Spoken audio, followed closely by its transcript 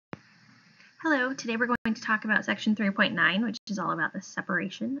Hello, today we're going to talk about section 3.9, which is all about the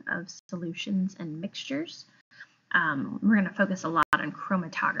separation of solutions and mixtures. We're going to focus a lot on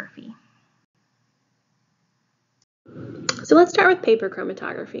chromatography. So let's start with paper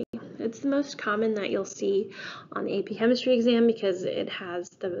chromatography. It's the most common that you'll see on the AP Chemistry exam because it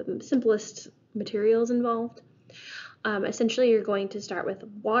has the simplest materials involved. Essentially, you're going to start with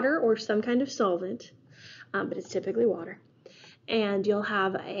water or some kind of solvent, but it's typically water. And you'll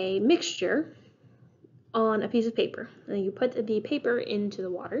have a mixture on a piece of paper. And you put the paper into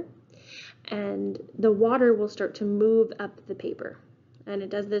the water, and the water will start to move up the paper. And it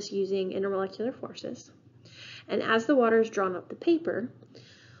does this using intermolecular forces. And as the water is drawn up the paper,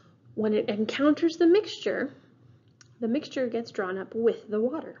 when it encounters the mixture gets drawn up with the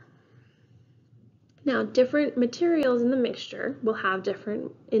water. Now, different materials in the mixture will have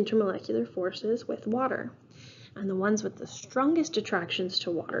different intermolecular forces with water. And the ones with the strongest attractions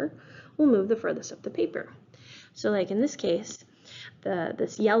to water will move the furthest up the paper. So like in this case,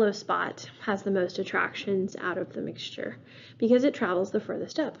 this yellow spot has the most attractions out of the mixture because it travels the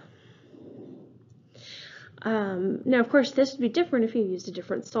furthest up. Now, of course, this would be different if you used a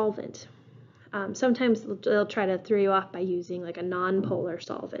different solvent. Sometimes they'll try to throw you off by using like a non-polar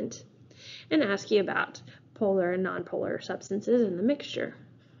solvent and ask you about polar and non-polar substances in the mixture.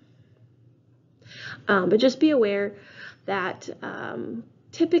 But just be aware that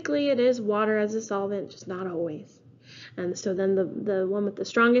typically it is water as a solvent, just not always. And so then the one with the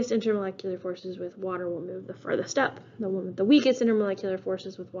strongest intermolecular forces with water will move the furthest up. The one with the weakest intermolecular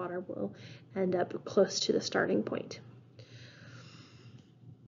forces with water will end up close to the starting point.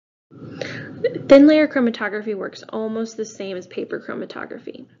 Thin layer chromatography works almost the same as paper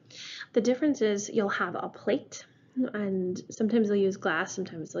chromatography. The difference is you'll have a plate, and sometimes they'll use glass,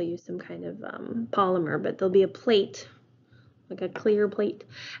 sometimes they'll use some kind of polymer, but there'll be a plate, like a clear plate,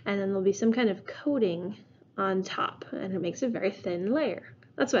 and then there'll be some kind of coating on top, and it makes a very thin layer.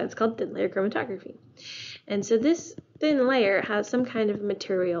 That's why it's called thin layer chromatography. And so this thin layer has some kind of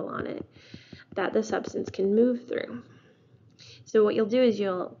material on it that the substance can move through. So what you'll do is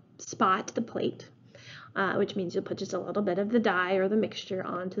you'll spot the plate, which means you'll put just a little bit of the dye or the mixture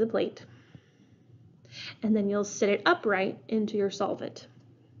onto the plate, and then you'll sit it upright into your solvent,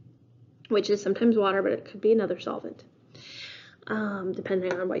 which is sometimes water, but it could be another solvent,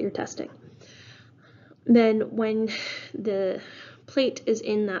 depending on what you're testing. Then when the plate is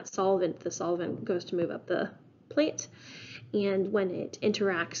in that solvent, the solvent goes to move up the plate, and when it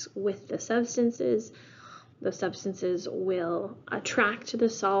interacts with the substances will attract the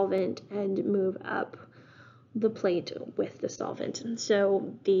solvent and move up the plate with the solvent. And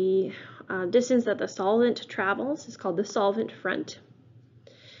so the distance that the solvent travels is called the solvent front.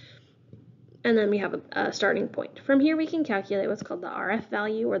 And then we have a starting point. From here we can calculate what's called the RF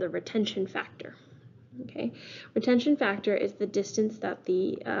value, or the retention factor. Okay, retention factor is the distance that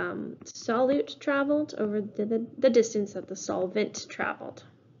the solute traveled over the distance that the solvent traveled.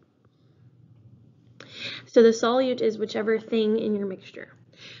 So the solute is whichever thing in your mixture.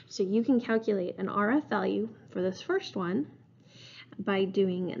 So you can calculate an RF value for this first one by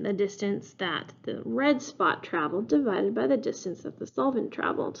doing the distance that the red spot traveled divided by the distance that the solvent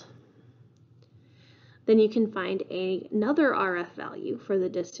traveled. Then you can find another RF value for the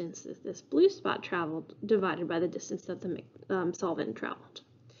distance that this blue spot traveled divided by the distance that the solvent traveled.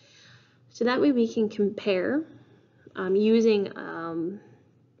 So that way we can compare using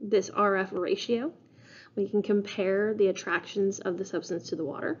this RF ratio. We can compare the attractions of the substance to the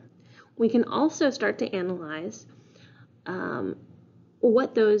water. We can also start to analyze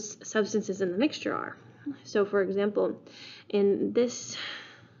what those substances in the mixture are. So for example, in this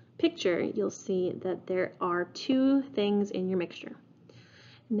picture, you'll see that there are two things in your mixture.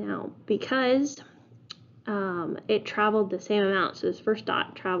 Now, because it traveled the same amount, so this first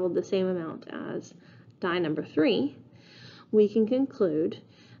dot traveled the same amount as dye number 3, we can conclude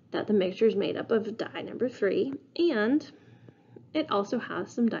that the mixture is made up of dye number 3, and it also has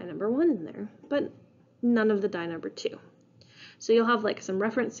some dye number 1 in there, but none of the dye number 2. So you'll have like some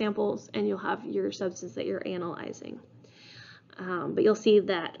reference samples, and you'll have your substance that you're analyzing. But you'll see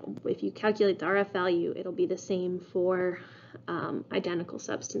that if you calculate the RF value, it'll be the same for identical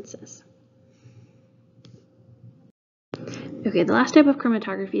substances. Okay, the last type of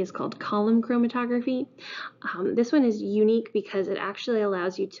chromatography is called column chromatography. This one is unique because it actually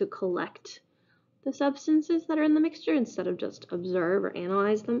allows you to collect the substances that are in the mixture instead of just observe or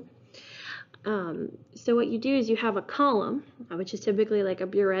analyze them. So what you do is you have a column, which is typically like a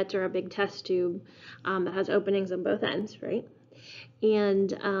burette or a big test tube that has openings on both ends, right?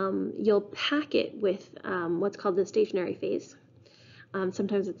 And you'll pack it with what's called the stationary phase.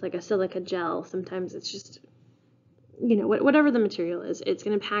 Sometimes it's like a silica gel. Sometimes it's just, you know, whatever the material is, it's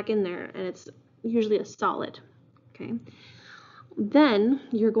going to pack in there, and it's usually a solid. Okay. Then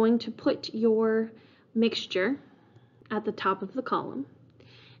you're going to put your mixture at the top of the column,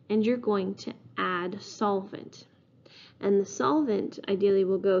 and you're going to add solvent. And the solvent ideally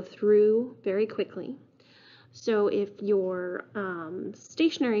will go through very quickly. So if your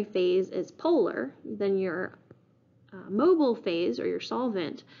stationary phase is polar, then your mobile phase, or your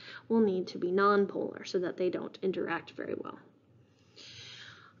solvent, will need to be nonpolar so that they don't interact very well.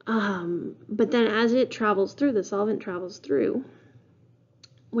 But then as it travels through, the solvent travels through,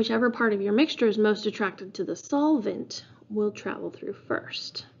 whichever part of your mixture is most attracted to the solvent will travel through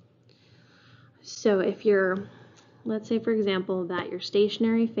first. So if you're, let's say for example that your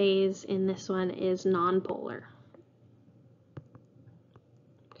stationary phase in this one is nonpolar,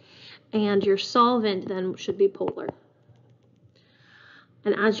 and your solvent then should be polar.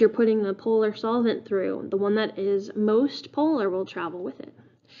 And as you're putting the polar solvent through, the one that is most polar will travel with it.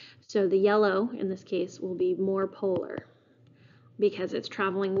 So the yellow, in this case, will be more polar because it's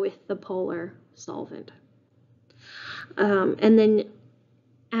traveling with the polar solvent. And then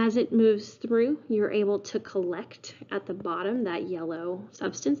as it moves through, you're able to collect at the bottom that yellow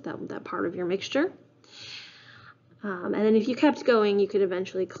substance, that part of your mixture. And then if you kept going, you could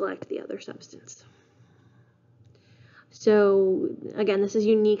eventually collect the other substance. So again, this is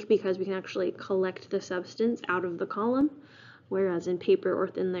unique because we can actually collect the substance out of the column, whereas in paper or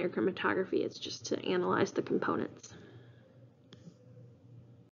thin layer chromatography, it's just to analyze the components.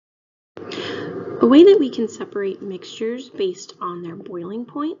 A way that we can separate mixtures based on their boiling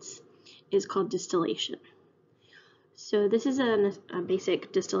points is called distillation. So this is a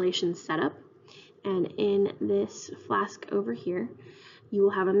basic distillation setup, and in this flask over here, you will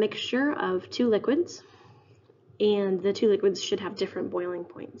have a mixture of two liquids, and the two liquids should have different boiling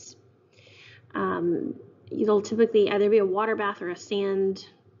points. It'll typically either be a water bath or a sand,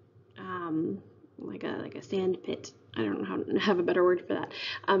 like a sand pit. I don't know how to have a better word for that.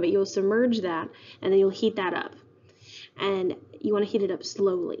 But you'll submerge that, and then you'll heat that up. And you want to heat it up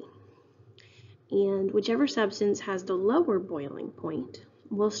slowly. And whichever substance has the lower boiling point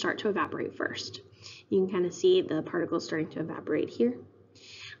will start to evaporate first. You can kind of see the particles starting to evaporate here.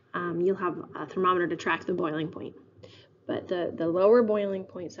 You'll have a thermometer to track the boiling point. But the lower boiling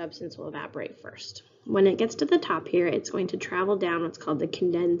point substance will evaporate first. When it gets to the top here, it's going to travel down what's called the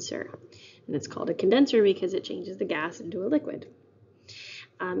condenser. And it's called a condenser because it changes the gas into a liquid.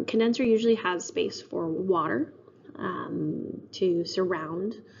 Condenser usually has space for water to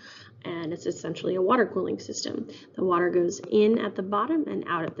surround, and it's essentially a water cooling system. The water goes in at the bottom and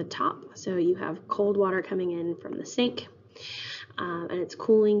out at the top. So you have cold water coming in from the sink, and it's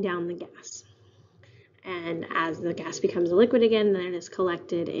cooling down the gas. And as the gas becomes a liquid again, then it is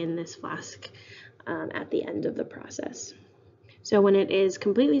collected in this flask at the end of the process. So when it is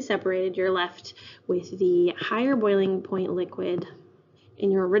completely separated, you're left with the higher boiling point liquid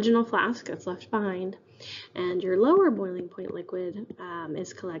in your original flask that's left behind, and your lower boiling point liquid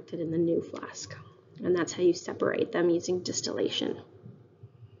is collected in the new flask. And that's how you separate them using distillation.